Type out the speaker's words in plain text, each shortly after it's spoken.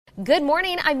Good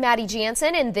morning, I'm Maddie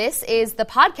Jansen, and this is the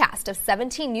podcast of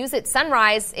 17 News at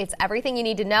Sunrise. It's everything you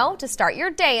need to know to start your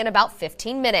day in about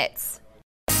 15 minutes.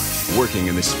 Working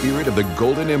in the spirit of the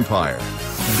Golden Empire,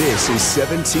 this is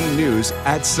 17 News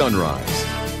at Sunrise.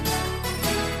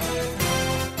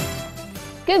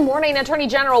 Good morning. Attorney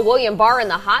General William Barr in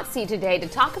the hot seat today to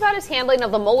talk about his handling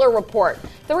of the Mueller report.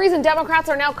 The reason Democrats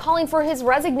are now calling for his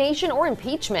resignation or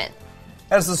impeachment.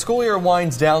 As the school year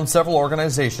winds down, several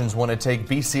organizations want to take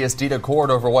BCSD to court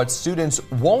over what students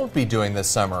won't be doing this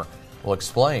summer. We'll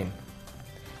explain.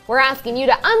 We're asking you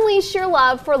to unleash your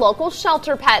love for local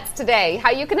shelter pets today.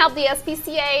 How you can help the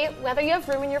SPCA, whether you have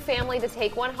room in your family to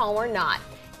take one home or not.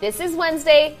 This is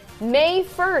Wednesday, May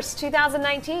 1st,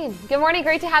 2019. Good morning.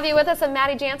 Great to have you with us. I'm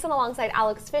Maddie Jansen alongside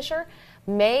Alex Fisher.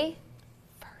 May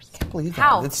 1st. I can't believe that.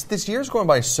 How? This year's going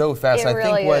by so fast. I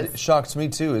think what shocks me,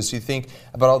 too, is you think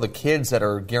about all the kids that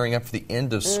are gearing up for the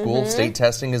end of school. State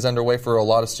testing is underway for a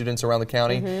lot of students around the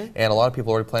county, and a lot of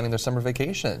people are already planning their summer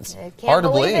vacations. Hard to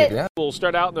believe. Yeah. We'll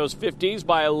start out in those 50s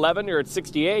by 11. You're at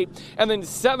 68, and then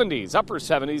 70s, upper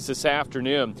 70s this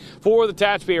afternoon. For the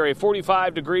Tehachapi area,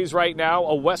 45 degrees right now,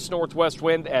 a west-northwest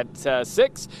wind at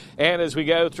 6. And as we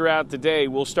go throughout the day,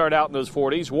 we'll start out in those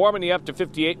 40s, warming you up to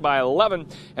 58 by 11,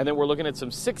 and then we're looking at some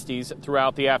 60s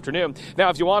throughout the afternoon. Now,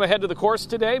 if you want to head to the course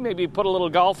today, maybe put a little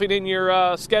golfing in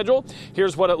your schedule,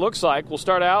 here's what it looks like. We'll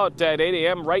start out at 8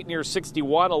 a.m. right near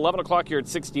 61, 11 o'clock you're at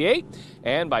 68,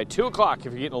 and by 2 o'clock, if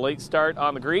you're getting a late start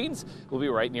on the greens, we'll be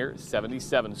right near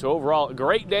 77. So overall, a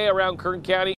great day around Kern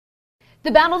County. The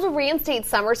battle to reinstate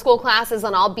summer school classes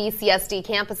on all BCSD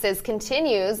campuses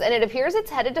continues, and it appears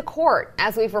it's headed to court.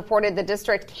 As we've reported, the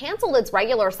district canceled its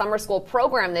regular summer school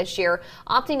program this year,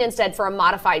 opting instead for a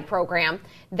modified program.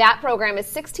 That program is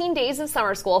 16 days of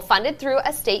summer school funded through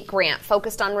a state grant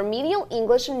focused on remedial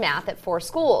English and math at 4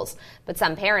 schools. But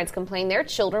some parents complain their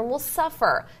children will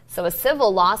suffer. So a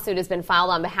civil lawsuit has been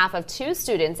filed on behalf of 2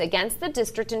 students against the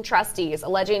district and trustees,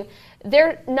 alleging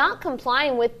they're not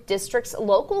complying with district's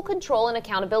local control and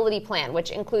accountability plan,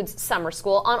 which includes summer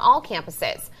school on all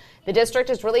campuses. The district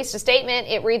has released a statement.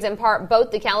 It reads in part, both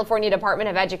the California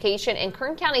Department of Education and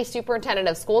Kern County Superintendent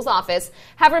of Schools office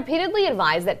have repeatedly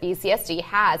advised that BCSD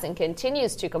has and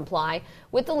continues to comply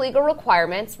with the legal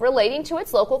requirements relating to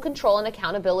its local control and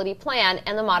accountability plan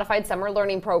and the modified summer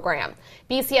learning program.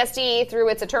 BCSD, through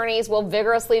its attorneys, will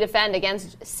vigorously defend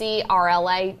against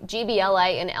CRLA,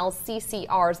 GBLA, and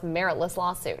LCCR's meritless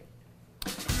lawsuit.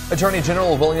 Attorney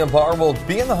General William Barr will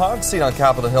be in the hot seat on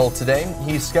Capitol Hill today.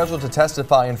 He's scheduled to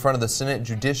testify in front of the Senate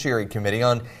Judiciary Committee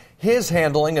on his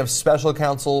handling of Special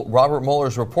Counsel Robert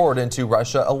Mueller's report into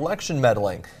Russia election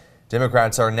meddling.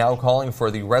 Democrats are now calling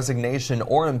for the resignation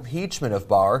or impeachment of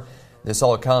Barr. This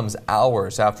all comes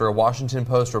hours after a Washington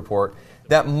Post report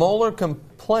that Mueller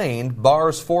complained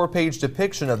Barr's 4-page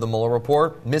depiction of the Mueller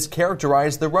report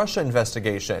mischaracterized the Russia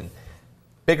investigation.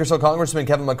 Bakersfield Congressman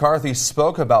Kevin McCarthy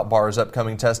spoke about Barr's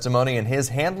upcoming testimony and his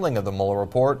handling of the Mueller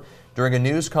report during a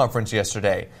news conference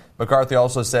yesterday. McCarthy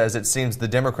also says it seems the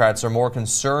Democrats are more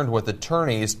concerned with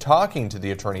attorneys talking to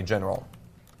the Attorney General.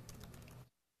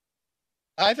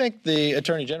 I think the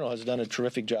Attorney General has done a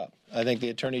terrific job. I think the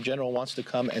Attorney General wants to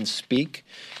come and speak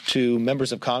to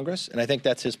members of Congress, and I think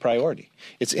that's his priority.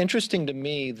 It's interesting to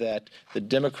me that the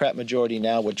Democrat majority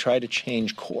now would try to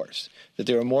change course, that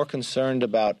they are more concerned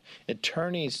about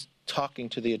attorneys talking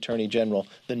to the Attorney General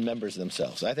than members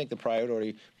themselves. I think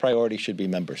the priority should be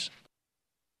members.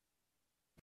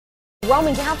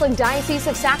 Roman Catholic Diocese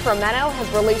of Sacramento has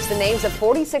released the names of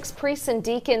 46 priests and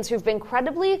deacons who've been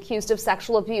credibly accused of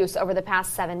sexual abuse over the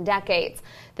past 7 decades.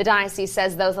 The diocese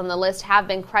says those on the list have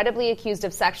been credibly accused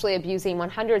of sexually abusing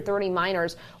 130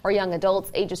 minors or young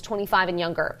adults ages 25 and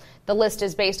younger. The list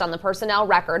is based on the personnel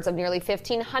records of nearly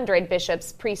 1,500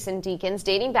 bishops, priests, and deacons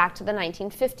dating back to the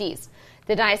 1950s.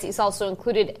 The diocese also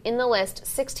included in the list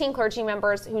 16 clergy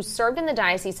members who served in the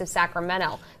Diocese of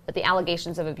Sacramento, but the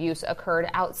allegations of abuse occurred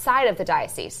outside of the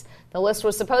diocese. The list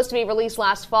was supposed to be released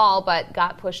last fall, but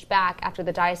got pushed back after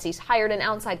the diocese hired an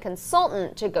outside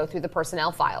consultant to go through the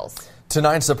personnel files.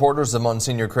 Tonight, supporters of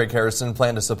Monsignor Craig Harrison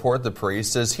plan to support the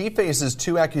priest as he faces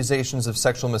 2 accusations of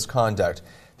sexual misconduct.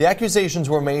 The accusations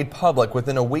were made public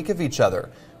within a week of each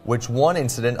other, which one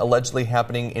incident allegedly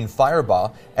happening in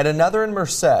Firebaugh and another in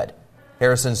Merced.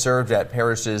 Harrison served at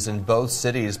parishes in both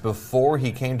cities before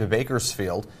he came to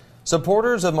Bakersfield.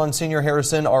 Supporters of Monsignor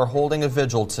Harrison are holding a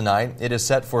vigil tonight. It is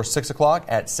set for 6 o'clock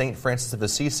at St. Francis of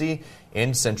Assisi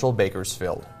in central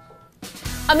Bakersfield.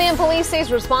 A man police say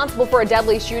is responsible for a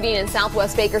deadly shooting in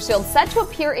Southwest Bakersfield set to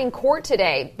appear in court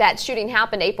today. That shooting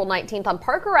happened April 19th on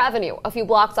Parker Avenue, a few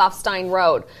blocks off Stein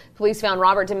Road. Police found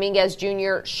Robert Dominguez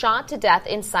Jr. shot to death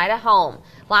inside a home.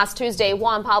 Last Tuesday,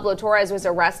 Juan Pablo Torres was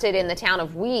arrested in the town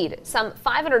of Weed, some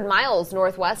 500 miles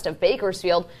northwest of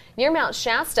Bakersfield, near Mount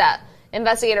Shasta.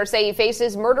 Investigators say he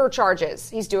faces murder charges.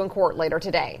 He's due in court later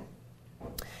today.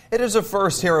 It is a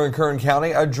first here in Kern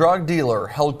County. A drug dealer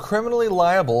held criminally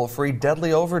liable for a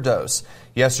deadly overdose.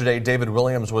 Yesterday, David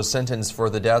Williams was sentenced for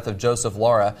the death of Joseph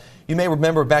Lara. You may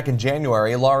remember back in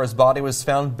January, Lara's body was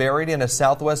found buried in a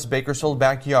Southwest Bakersfield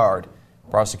backyard.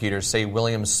 Prosecutors say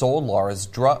Williams sold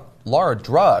Lara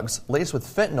drugs laced with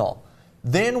fentanyl.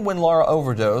 Then, when Lara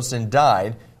overdosed and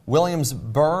died, Williams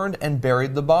burned and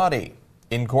buried the body.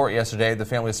 In court yesterday, the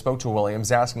family spoke to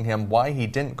Williams, asking him why he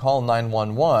didn't call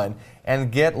 911 and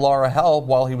get Lara help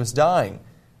while he was dying.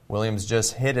 Williams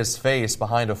just hid his face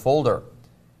behind a folder.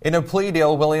 In a plea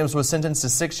deal, Williams was sentenced to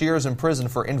 6 years in prison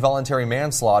for involuntary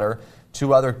manslaughter.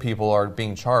 2 other people are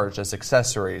being charged as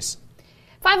accessories.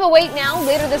 5:08 now.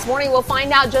 Later this morning, we'll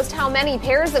find out just how many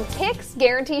pairs of kicks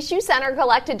Guarantee Shoe Center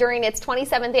collected during its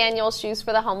 27th annual Shoes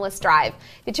for the Homeless drive.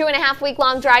 The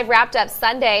 2.5-week-long drive wrapped up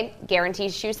Sunday. Guarantee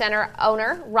Shoe Center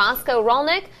owner Roscoe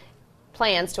Rolnick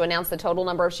plans to announce the total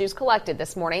number of shoes collected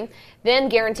this morning. Then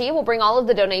Guarantee will bring all of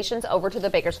the donations over to the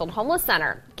Bakersfield Homeless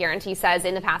Center. Guarantee says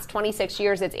in the past 26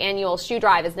 years, its annual shoe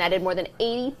drive has netted more than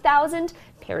 80,000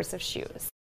 pairs of shoes.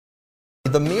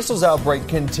 The measles outbreak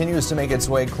continues to make its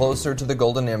way closer to the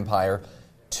Golden Empire.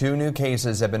 2 new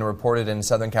cases have been reported in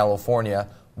Southern California,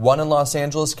 1 in Los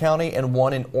Angeles County and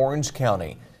 1 in Orange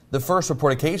County. The first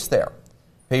reported case there.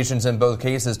 Patients in both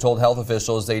cases told health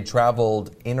officials they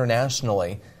traveled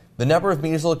internationally. The number of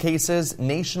measles cases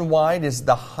nationwide is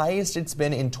the highest it's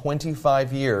been in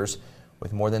 25 years,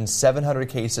 with more than 700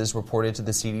 cases reported to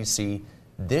the CDC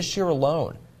this year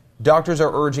alone. Doctors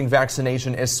are urging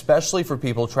vaccination, especially for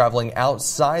people traveling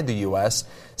outside the U.S.,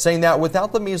 saying that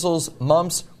without the measles,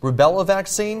 mumps, rubella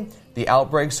vaccine, the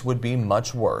outbreaks would be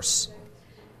much worse.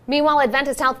 Meanwhile,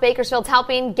 Adventist Health Bakersfield's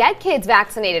helping get kids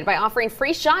vaccinated by offering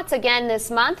free shots again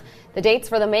this month. The dates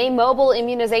for the May mobile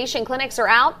immunization clinics are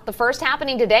out. The first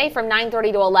happening today from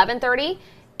 9:30 to 11:30.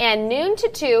 And noon to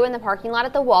 2 in the parking lot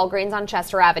at the Walgreens on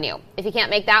Chester Avenue. If you can't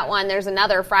make that one, there's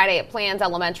another Friday at Plans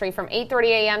Elementary from 8:30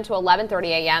 a.m. to 11:30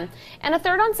 a.m. and a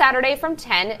third on Saturday from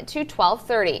 10 to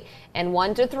 12:30 and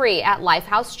 1 to 3 at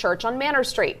Lifehouse Church on Manor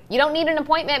Street. You don't need an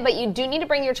appointment, but you do need to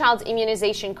bring your child's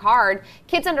immunization card.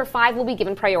 Kids under 5 will be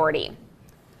given priority.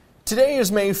 Today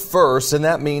is May 1st, and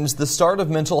that means the start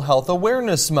of Mental Health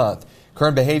Awareness Month.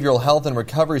 Kern Behavioral Health and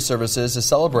Recovery Services is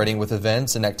celebrating with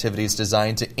events and activities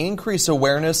designed to increase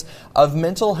awareness of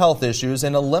mental health issues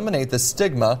and eliminate the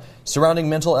stigma surrounding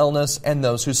mental illness and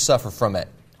those who suffer from it.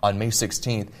 On May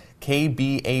 16th,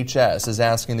 KBHS is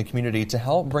asking the community to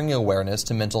help bring awareness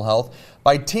to mental health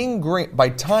by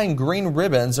tying green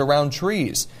ribbons around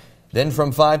trees. Then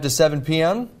from 5 to 7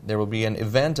 p.m., there will be an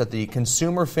event at the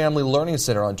Consumer Family Learning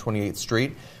Center on 28th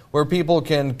Street where people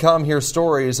can come hear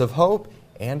stories of hope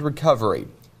and recovery.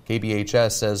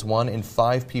 KBHS says 1 in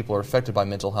 5 people are affected by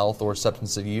mental health or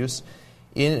substance use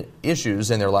issues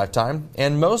in their lifetime,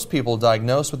 and most people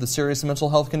diagnosed with a serious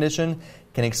mental health condition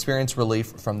can experience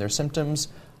relief from their symptoms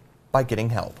by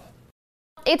getting help.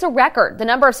 It's a record. The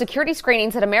number of security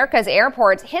screenings at America's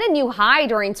airports hit a new high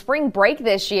during spring break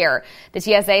this year. The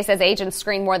TSA says agents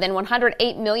screened more than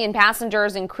 108 million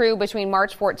passengers and crew between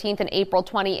March 14th and April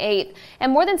 28th,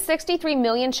 and more than 63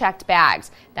 million checked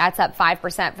bags. That's up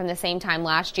 5% from the same time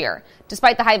last year.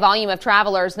 Despite the high volume of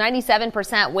travelers,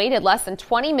 97% waited less than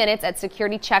 20 minutes at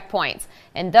security checkpoints,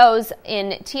 and those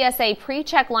in TSA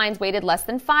pre-check lines waited less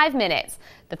than 5 minutes.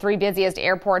 The 3 busiest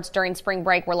airports during spring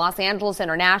break were Los Angeles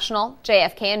International,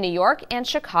 JFK in New York, and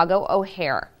Chicago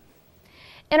O'Hare.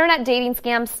 Internet dating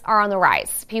scams are on the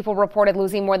rise. People reported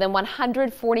losing more than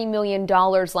 $140 million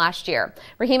last year.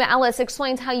 Rahima Ellis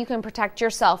explains how you can protect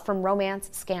yourself from romance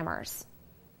scammers.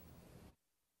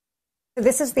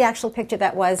 This is the actual picture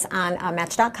that was on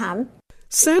Match.com.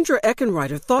 Sandra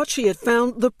Eckenreiter thought she had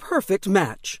found the perfect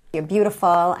match. You're beautiful.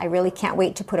 I really can't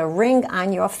wait to put a ring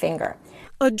on your finger.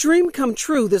 A dream come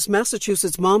true, this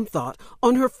Massachusetts mom thought,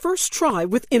 on her first try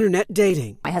with internet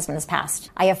dating. My husband has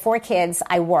passed. I have 4 kids.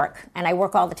 I work, and I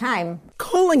work all the time.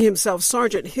 Calling himself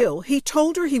Sergeant Hill, he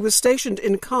told her he was stationed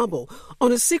in Kabul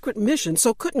on a secret mission,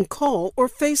 so couldn't call or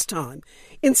FaceTime.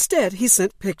 Instead, he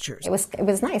sent pictures. It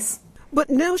was nice. But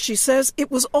now she says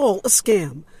it was all a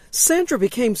scam. Sandra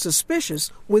became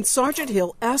suspicious when Sergeant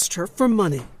Hill asked her for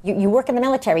money. You work in the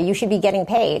military. You should be getting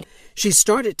paid. She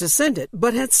started to send it,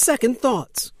 but had second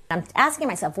thoughts. I'm asking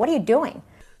myself, what are you doing?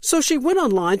 So she went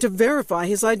online to verify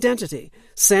his identity.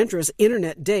 Sandra's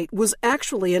internet date was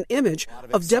actually an image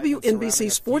of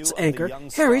WNBC sports anchor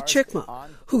Harry Chickma,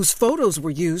 whose photos were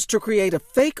used to create a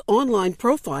fake online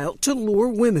profile to lure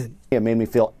women. It made me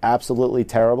feel absolutely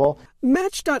terrible.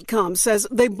 Match.com says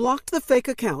they blocked the fake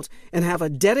account and have a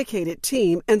dedicated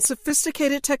team and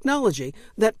sophisticated technology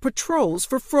that patrols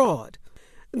for fraud.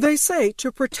 They say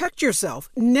to protect yourself,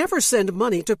 never send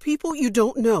money to people you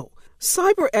don't know.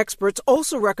 Cyber experts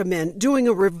also recommend doing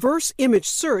a reverse image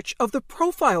search of the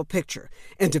profile picture,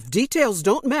 and if details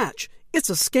don't match, it's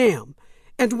a scam.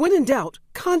 And when in doubt,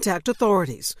 contact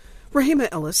authorities. Rahima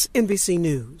Ellis, NBC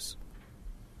News.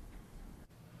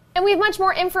 And we have much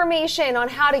more information on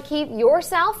how to keep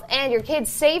yourself and your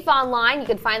kids safe online. You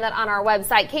can find that on our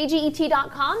website,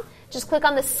 kget.com. Just click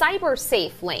on the Cyber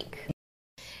Safe link.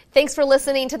 Thanks for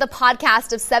listening to the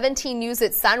podcast of 17 News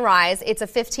at Sunrise. It's a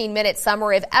 15-minute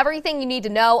summary of everything you need to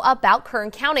know about Kern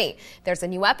County. There's a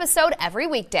new episode every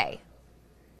weekday.